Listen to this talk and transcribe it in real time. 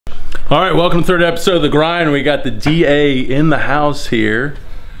All right, welcome to the third episode of The Grind. We got the DA in the house here.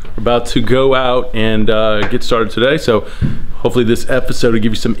 We're about to go out and get started today. So hopefully this episode will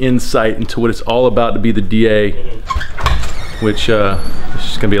give you some insight into what it's all about to be the DA, which is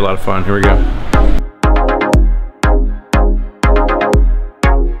just gonna be a lot of fun. Here we go.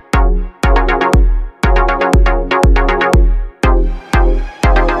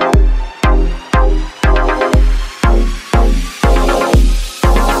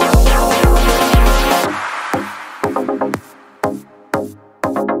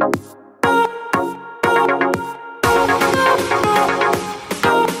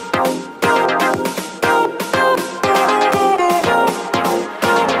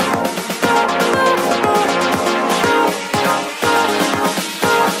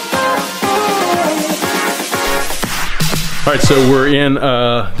 All right, so we're in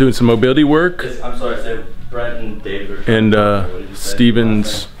doing some mobility work. I'm sorry, I said Brent and David. And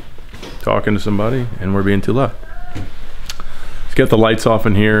Steven's talking to somebody, and we're being too loud. Let's get the lights off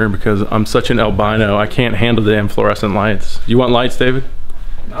in here because I'm such an albino. I can't handle the damn fluorescent lights. You want lights, David?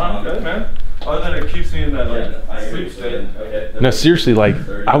 No, I'm good, man. Other than it keeps me in that like sleep state. No, seriously, like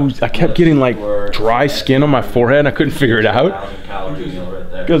I kept getting like dry skin on my forehead and I couldn't figure it out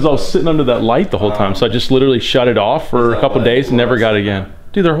because I was sitting under that light the whole time. So I just literally shut it off for a couple days and never got it again.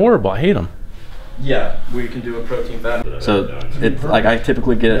 Dude, they're horrible. I hate them. Yeah, we can do a protein fat. So it's like I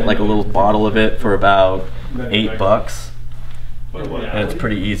typically get like a little bottle of it for about $8, and it's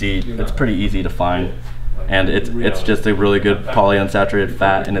pretty easy. It's pretty easy to find. And it's just a really good polyunsaturated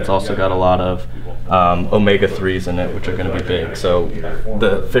fat, and it's also got a lot of omega-3s in it, which are going to be big. So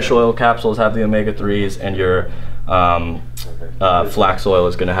the fish oil capsules have the omega-3s, and your flax oil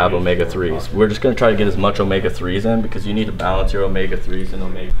is going to have omega-3s. We're just going to try to get as much omega-3s in because you need to balance your omega-3s and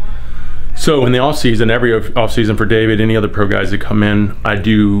omega. So in the off season, every off season for David, any other pro guys that come in, I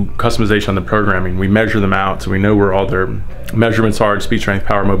do customization on the programming. We measure them out so we know where all their measurements are, speed, strength,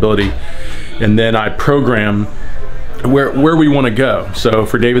 power, mobility, and then I program where we want to go. So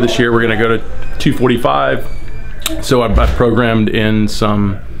for David this year, we're going to go to 245. So I programmed in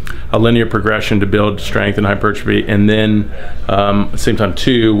a linear progression to build strength and hypertrophy, and then at the same time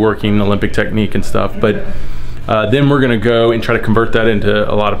too, working Olympic technique and stuff. But then we're going to go and try to convert that into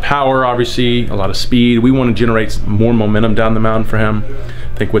a lot of power, obviously, a lot of speed. We want to generate more momentum down the mountain for him.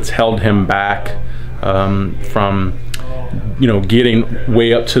 I think what's held him back from, you know, getting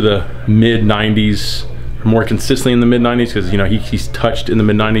way up to the mid 90s, more consistently in the mid 90s, because, you know, he's touched in the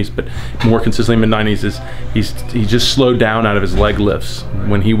mid 90s, but more consistently in mid 90s is he just slowed down out of his leg lifts.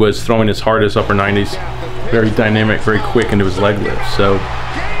 When he was throwing his hardest upper 90s, very dynamic, very quick into his leg lifts. So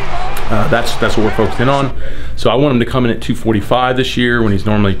that's what we're focusing on. So I want him to come in at 245 this year when he's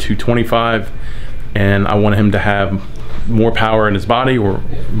normally 225, and I want him to have more power in his body, or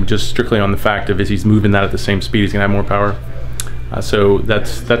just strictly on the fact of, as he's moving that at the same speed, he's gonna have more power. So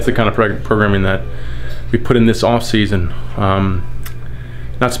that's the kind of programming that we put in this off season.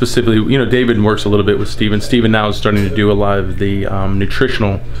 Not specifically, you know, David works a little bit with Steven. Steven now is starting to do a lot of the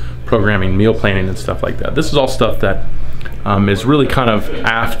nutritional programming, meal planning and stuff like that. This is all stuff that is really kind of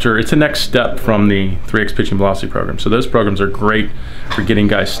after, it's a next step from the 3X Pitching Velocity program. So those programs are great for getting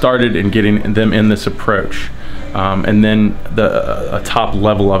guys started and getting them in this approach. And then a top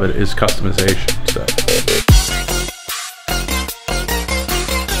level of it is customization. So.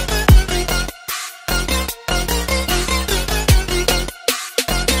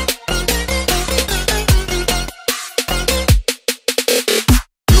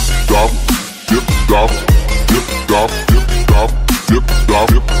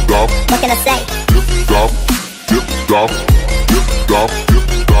 What can I say?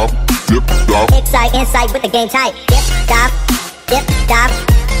 Excite, insight with the game type. Dip, stop, dip, stop,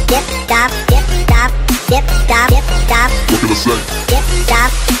 dip, stop, dip, stop, dip, stop, dip, stop. What can I say? Dip, stop,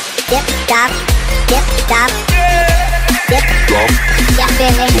 dip, stop, dip, stop, dip, stop. Yeah,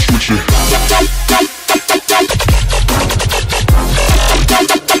 feel me?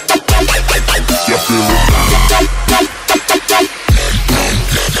 Yeah, feel me?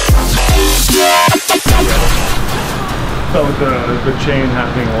 Felt the chain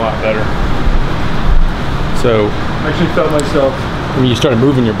happening a lot better. So I actually felt myself. I mean, you started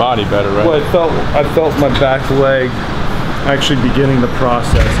moving your body better, right? Well, I felt my back leg actually beginning the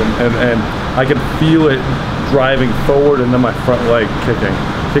process, and I could feel it driving forward, and then my front leg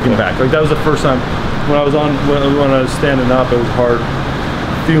kicking back. Like that was the first time when I was standing up. It was hard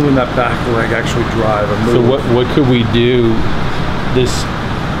feeling that back leg actually drive and move. So what could we do this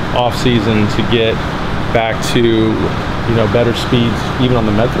off season to get back to, you know, better speeds even on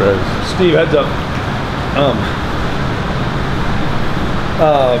the metros? Steve, heads up.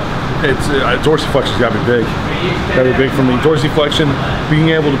 it's dorsiflexion's got to be big. Got to be big for me. Dorsiflexion, being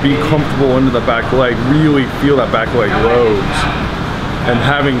able to be comfortable into the back leg, really feel that back leg loads, and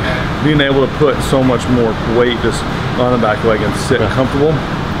being able to put so much more weight just on the back leg and sit comfortable,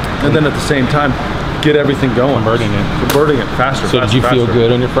 and then at the same time get everything going. Converting it faster. So did you feel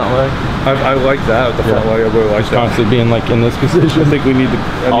good on your front leg? I like that with the front leg. I really like that. Constantly being like in this position. I think we need to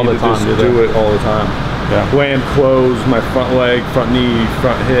all the time do it all the time. Yeah. Land closed, my front leg, front knee,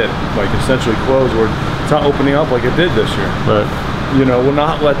 front hip, like essentially closed, where it's not opening up like it did this year. Right. You know, will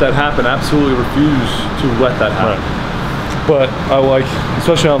not let that happen. Absolutely refuse to let that happen. Right. But I like,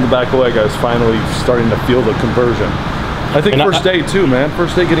 especially on the back leg, I was finally starting to feel the conversion. I think first day too, man.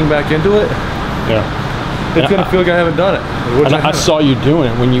 First day getting back into it. Yeah. It's gonna feel like I haven't done it. And I saw you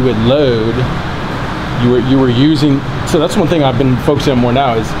doing it when you would load. You were using. So that's one thing I've been focusing on more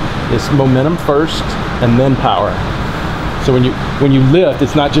now is momentum first and then power. So when you lift,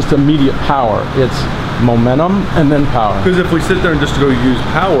 it's not just immediate power. It's momentum and then power. Because if we sit there and just go use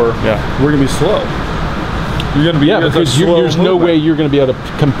power, we're gonna be slow. You're gonna be because there's no way you're gonna be able to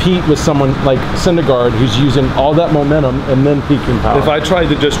compete with someone like Syndergaard who's using all that momentum and then peaking power. If I tried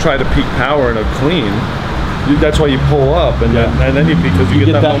to just try to peak power in a clean, that's why you pull up and then you because you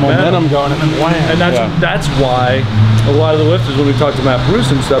get that momentum going and then wham. And that's why a lot of the lifters, when we talked to Matt Bruce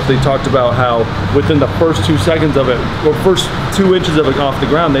and stuff, they talked about how within the first 2 seconds of it, or first 2 inches of it off the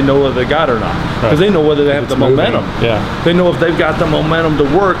ground, they know whether they got it or not. Because they know whether they have the momentum. They know if they've got the momentum to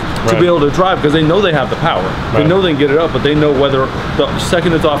work to be able to drive, because they know they have the power. They know they can get it up, but they know whether the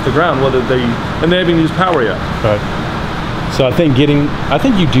second it's off the ground, and they haven't used power yet. So I think you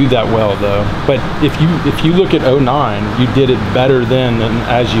do that well though. But if you look at 09, you did it better then than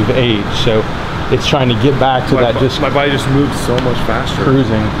as you've aged. So it's trying to get back to my body just moves so much faster.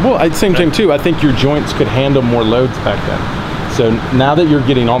 Cruising. Well, same thing too. I think your joints could handle more loads back then. So now that you're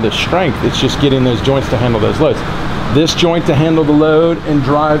getting all this strength, it's just getting those joints to handle those loads. This joint to handle the load and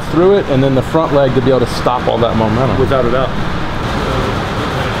drive through it, and then the front leg to be able to stop all that momentum. Without a doubt.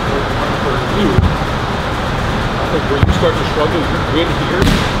 Where you start to struggle, you're good here.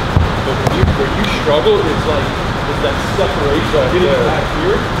 But where you struggle is that separation. Getting back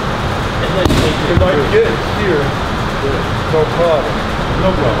here, and then if I get here, no problem.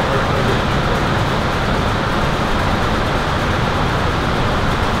 No problem.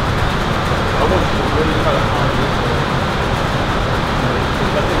 I want you to really try to find this one.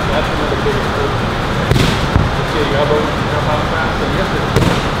 I think that's another big improvement. See your elbow, you know how fast and yesterday.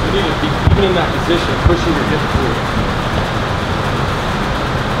 You need to be even in that position, pushing your hip through.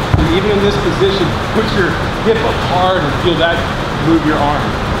 And even in this position, push your hip up hard and feel that move your arm.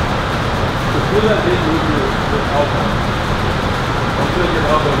 So feel that hip move your elbow. Don't feel your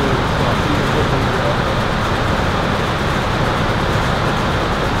elbow move itself. Feel your hip move your elbow.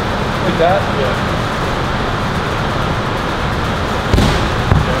 Like that? Yeah.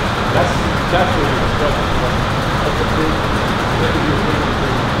 That's where you're struggling. That's a big,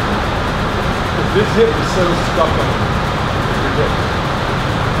 this hip is so stuck on your hip.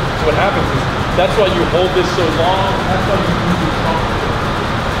 So what happens is, that's why you hold this so long, that's why you use your trunk.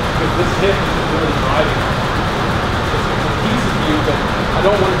 Because this hip is really driving. It's a piece of you, but I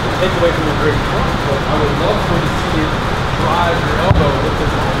don't want it to take away from your great trunk, but I would love for you to see it drive your elbow with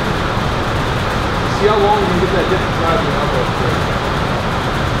this long. See how long you can get that hip to drive your elbow through.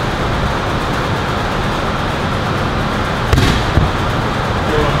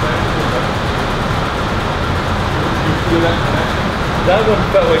 Feel that connection? That one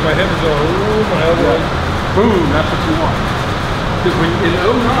felt like my hip was going, ooh, my elbow. Boom, that's what you want. Because when in 09,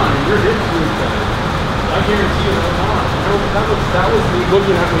 your hips moved better. I guarantee you in 09. That was me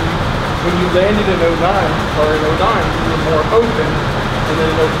looking at when you landed in 09, or in 09, you were more open, and then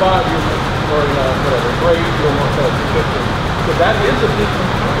in 05, you were more great, you were more consistent. So that is a big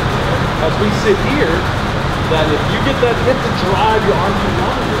component. As we sit here, that if you get that hip to drive your arm through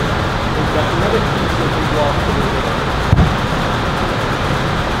longer, that's another piece that we've lost a little bit.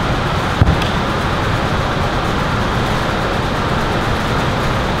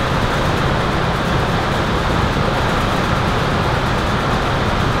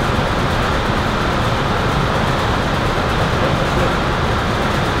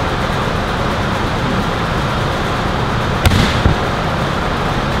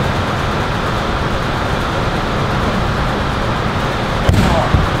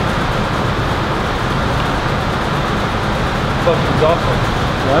 Exhausting.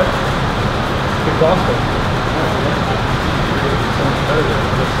 What? Exhausting. So much better than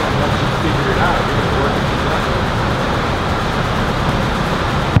this. Once you figure it out, you're going to work it out.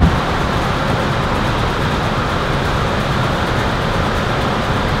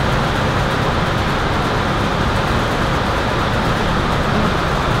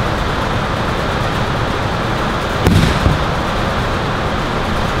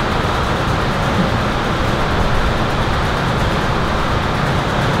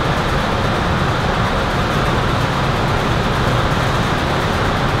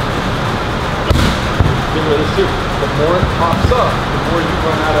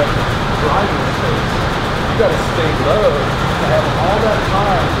 driving the pace. You got to stay low to have all that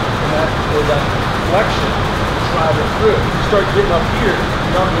time or that flexion to drive it through. You start getting up here,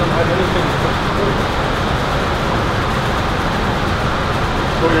 you don't have anything to push through.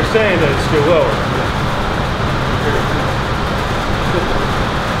 So you're saying that it's still lower.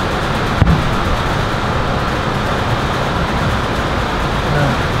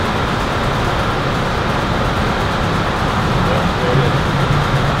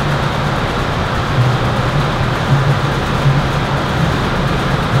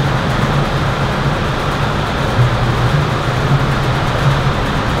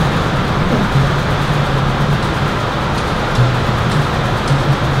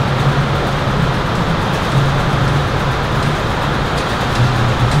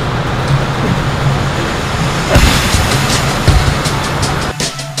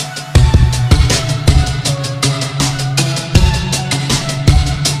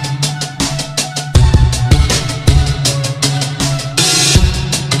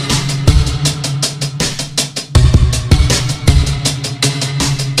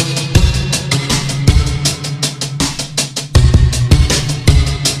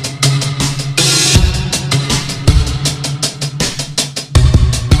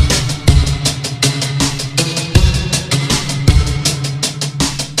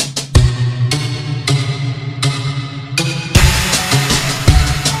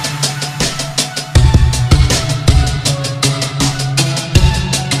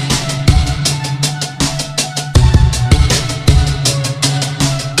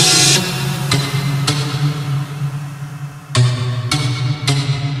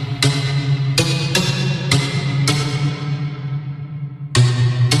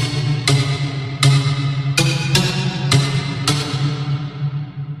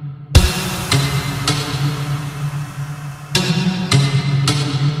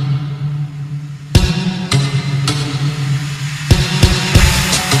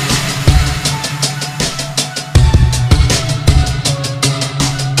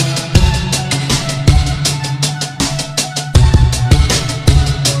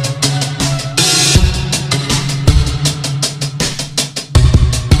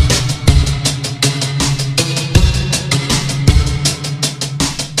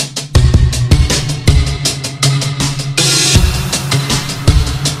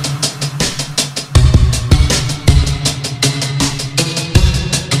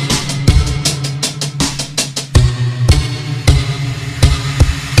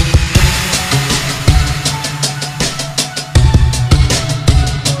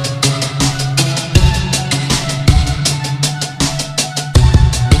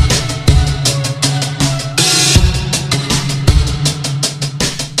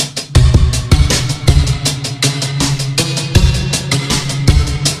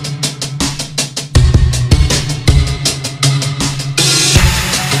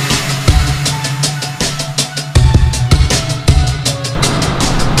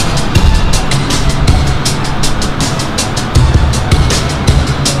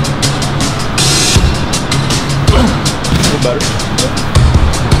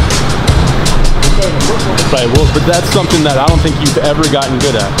 Right, well, but that's something that I don't think you've ever gotten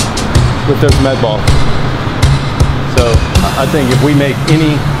good at with those med balls. So I think if we make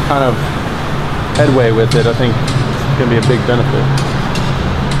any kind of headway with it, I think it's going to be a big benefit.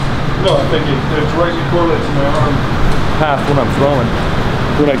 No, I think it directly correlates to my arm half when I'm throwing.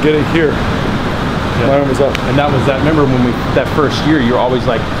 When I get it here, my arm is up. And that was that, remember when we, that first year, you're always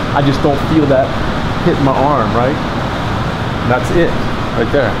like, I just don't feel that hit my arm, right? And that's it,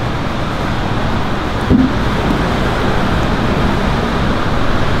 right there.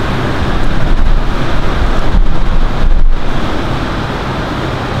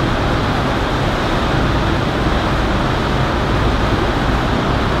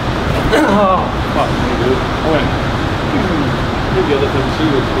 Oh, fuck me, dude. I went. The other thing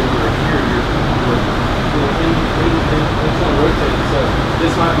too is when you're here, it's not rotating, so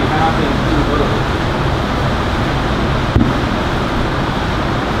this might be happening too little.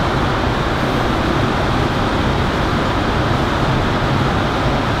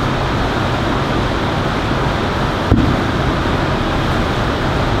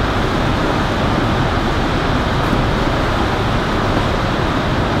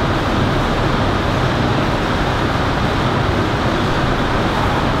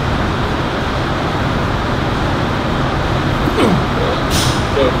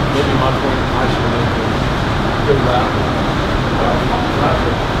 Maybe my point, I should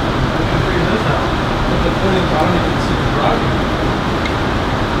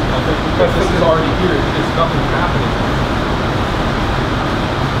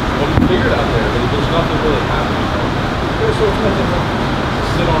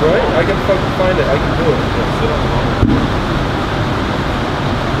Right? I can fucking find it. I can do it. Yeah, sit on the lawn.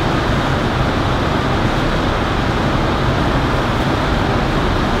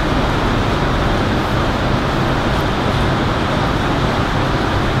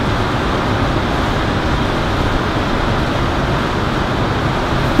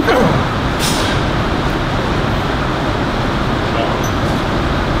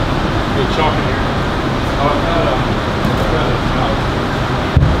 Chalk in here. Oh, I've got a chalk.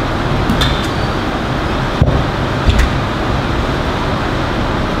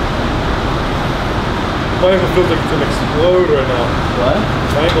 My ankle feels like it's gonna explode right now. What?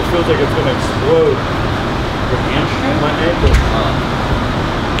 My ankle feels like it's gonna explode. Your hamstring? My ankle.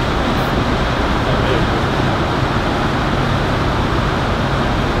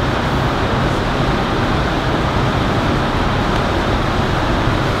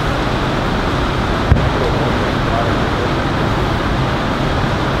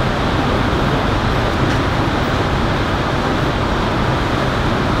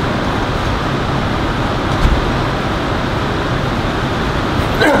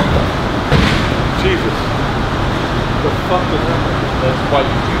 Jesus. The fuck was that? That's why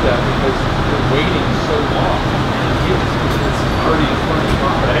you do that, because you're waiting so long. It's already in front of you,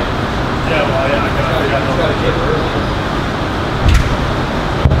 right? Yeah, well, yeah, I gotta get early.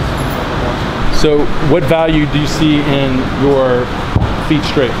 So what value do you see in your feet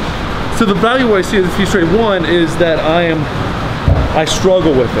straight? So the value I see in the feet straight, one is that I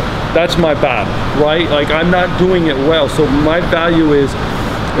struggle with it. That's my battle, right? Like I'm not doing it well. So my value is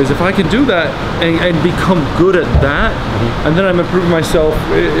if I can do that and become good at that, and then I'm improving myself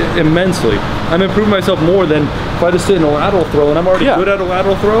immensely. I'm improving myself more than if I just sit in a lateral throw, and I'm already good at a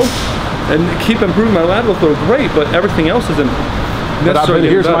lateral throw, and keep improving my lateral throw, great, but everything else isn't necessarily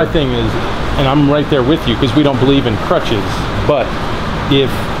But here's better. my thing is, and I'm right there with you, because we don't believe in crutches, but if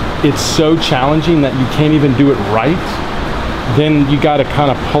it's so challenging that you can't even do it right, then you got to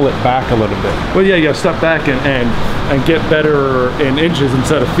kind of pull it back a little bit. Well, yeah, you gotta step back and get better in inches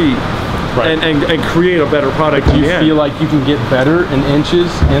instead of feet, Right. and create a better product. Do you feel like you can get better in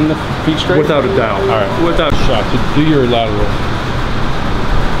inches in the feet straight? Without a doubt. All right. Without a shot. So do your lateral.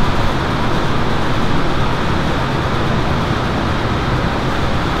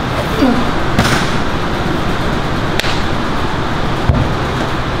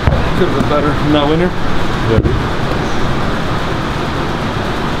 Could have been better. Not winner. Yeah.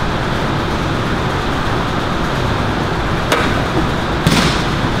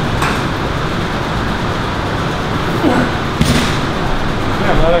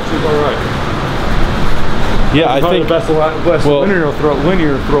 That actually is all right. Yeah, I think the best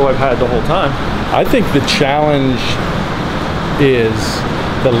linear throw I've had the whole time. I think the challenge is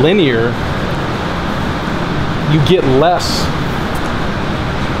the linear. You get less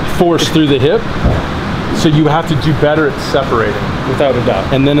force through the hip, so you have to do better at separating, Without a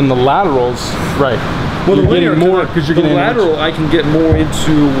doubt. and then in the laterals, right? Well, you're the linear, getting more because you're the getting lateral. I can get more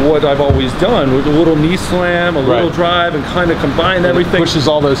into what I've always done with a little knee slam, a little Right. drive, and kind of combine everything. It pushes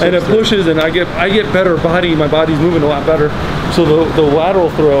all those. And it hips through. pushes, and I get better body. My body's moving a lot better. So the lateral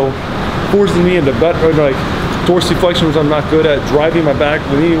throw forces me into better, like dorsiflexion, which I'm not good at. Driving my back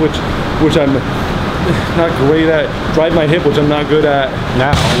knee, which I'm not great at. Drive my hip, which I'm not good at.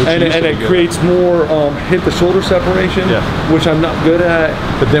 Now, which And you used to it be good creates more hip to shoulder separation, Yeah. which I'm not good at.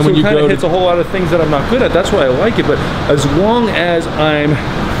 But then so when you it kind go of to- hits a whole lot of things that I'm not good at. That's why I like it. But as long as I'm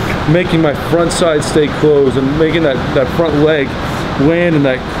making my front side stay closed and making that front leg land in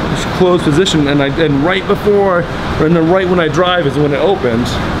that closed position, and right before, or in the right when I drive is when it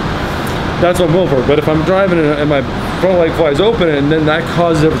opens. That's what I'm going for. But if I'm driving and my front leg flies open and then that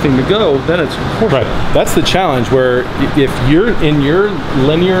causes everything to go, then it's horseshit. Right. That's the challenge, where if you're in your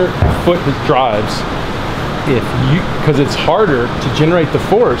linear foot drives, because it's harder to generate the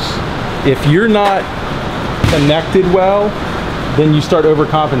force, if you're not connected well, then you start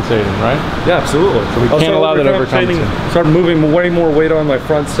overcompensating, right? Yeah, absolutely. So we can't allow that overcompensating. Start moving way more weight on my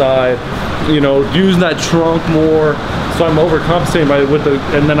front side, using that trunk more. So I'm overcompensating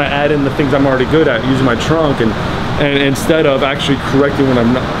and then I add in the things I'm already good at, using my trunk, and instead of actually correcting what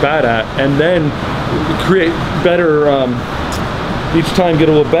I'm not bad at, and then create better, each time get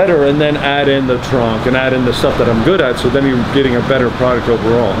a little better, and then add in the trunk and add in the stuff that I'm good at, so then you're getting a better product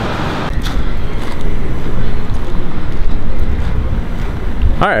overall.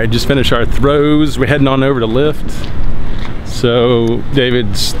 All right, just finished our throws. We're heading on over to lift. So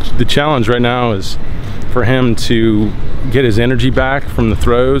the challenge right now is for him to get his energy back from the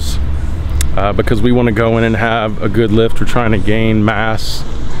throws, because we want to go in and have a good lift. We're trying to gain mass.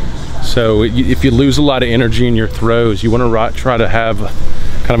 So if you lose a lot of energy in your throws, you want to try to have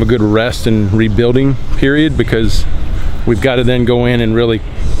kind of a good rest and rebuilding period, because we've got to then go in and really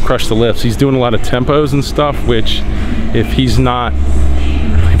crush the lifts. He's doing a lot of tempos and stuff, which if he doesn't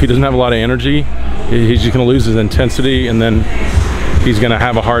have a lot of energy, he's just going to lose his intensity, and then he's going to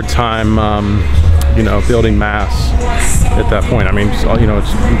have a hard time, you know, building mass at that point. I mean, you know,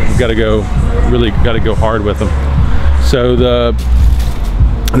 we've got to go, really got to go hard with him. So the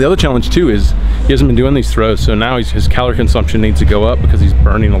other challenge too is he hasn't been doing these throws, so now his calorie consumption needs to go up because he's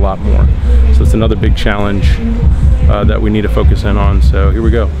burning a lot more. So it's another big challenge that we need to focus in on. So here we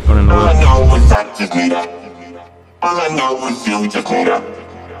go. Going in the All I know is I just need up. All I know is you just need up.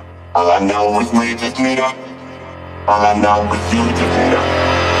 All I know is we just need up. All I know is you just need up.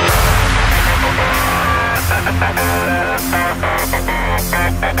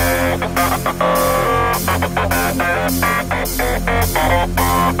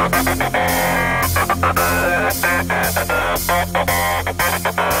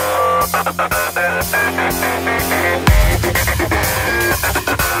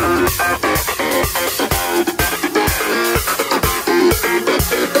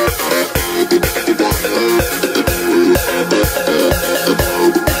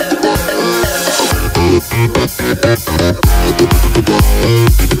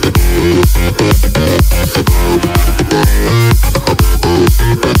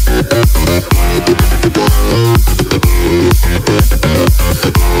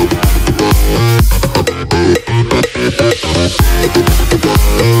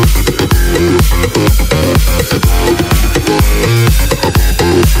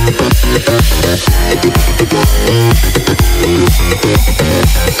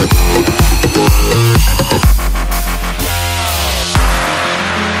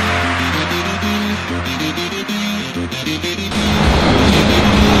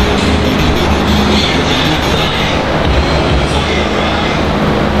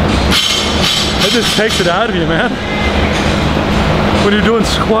 It just takes it out of you, man. When you're doing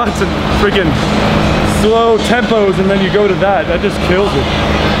squats and freaking slow tempos and then you go to that just kills you.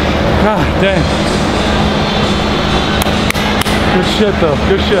 God dang. Good shit though,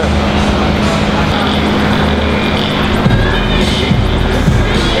 good shit.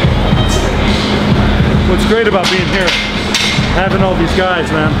 What's great about being here, having all these guys,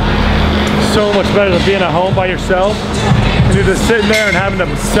 man, so much better than being at home by yourself. And you're just sitting there and having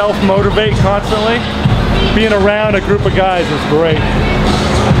to self-motivate constantly. Being around a group of guys is great.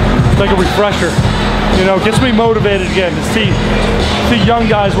 It's like a refresher. You know, it gets me motivated again to see young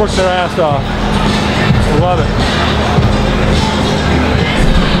guys work their ass off. I love it.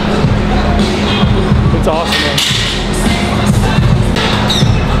 It's awesome, man.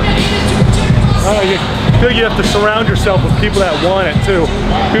 I don't know, I feel like you have to surround yourself with people that want it too.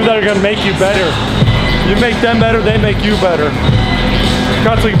 People that are gonna make you better. You make them better, they make you better.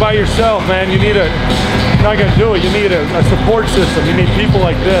 Constantly by yourself, man, you're not gonna do it. You need a support system. You need people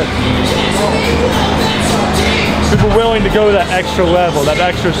like this. People willing to go to that extra level, that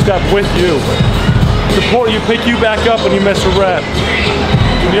extra step with you. Support you, pick you back up when you miss a rep.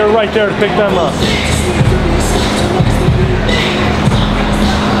 And you're right there to pick them up.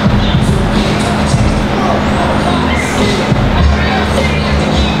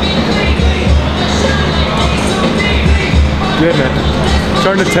 Good, man.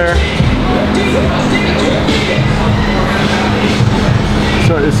 Starting to tear.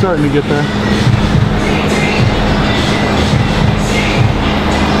 It's starting to get there.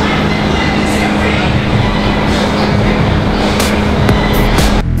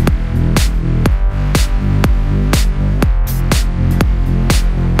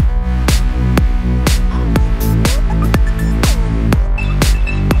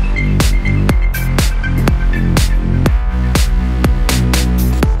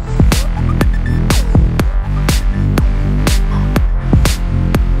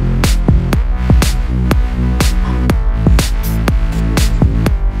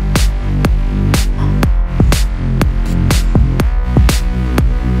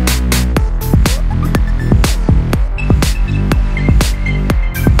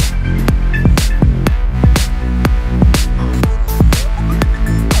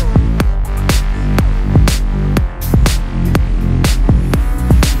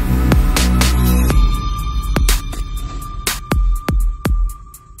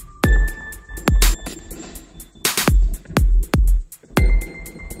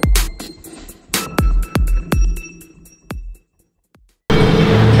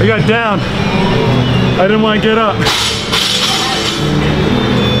 I got down. I didn't want to get up.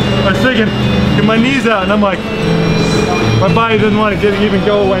 I was thinking, get my knees out, and I'm like, my body didn't want to even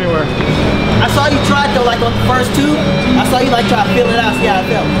go anywhere. I saw you try it though, like on the first two. I saw you like try to feel it out, see how it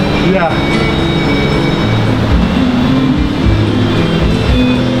felt. Yeah.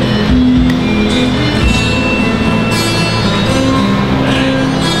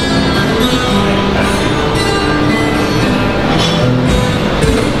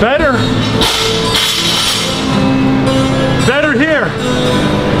 Better. Better here.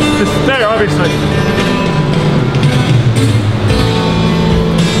 It's there, obviously.